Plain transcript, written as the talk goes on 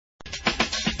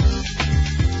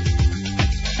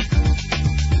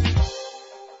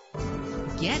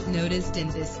get noticed in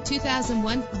this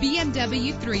 2001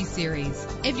 BMW 3 Series.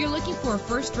 If you're looking for a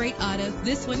first-rate auto,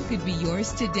 this one could be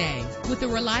yours today. With a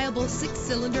reliable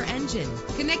 6-cylinder engine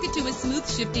connected to a smooth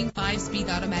shifting 5-speed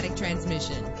automatic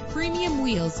transmission, premium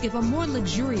wheels give a more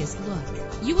luxurious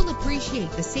look. You will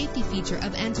appreciate the safety feature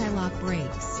of anti-lock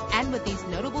brakes. And with these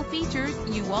notable features,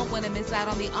 you won't want to miss out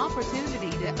on the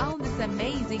opportunity to own this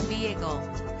amazing vehicle.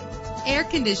 Air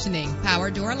conditioning, power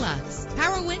door locks,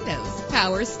 power windows,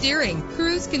 power steering,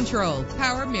 cruise control,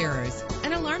 power mirrors,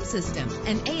 an alarm system,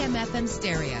 and AM/FM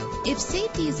stereo. If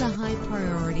safety is a high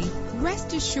priority,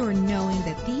 rest assured knowing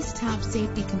that these top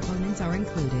safety components are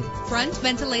included: front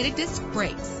ventilated disc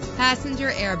brakes, passenger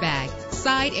airbag,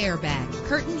 side airbag,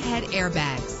 curtain head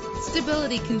airbags,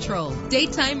 stability control,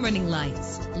 daytime running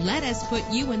lights. Let us put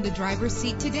you in the driver's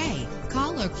seat today.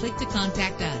 Call or click to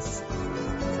contact us.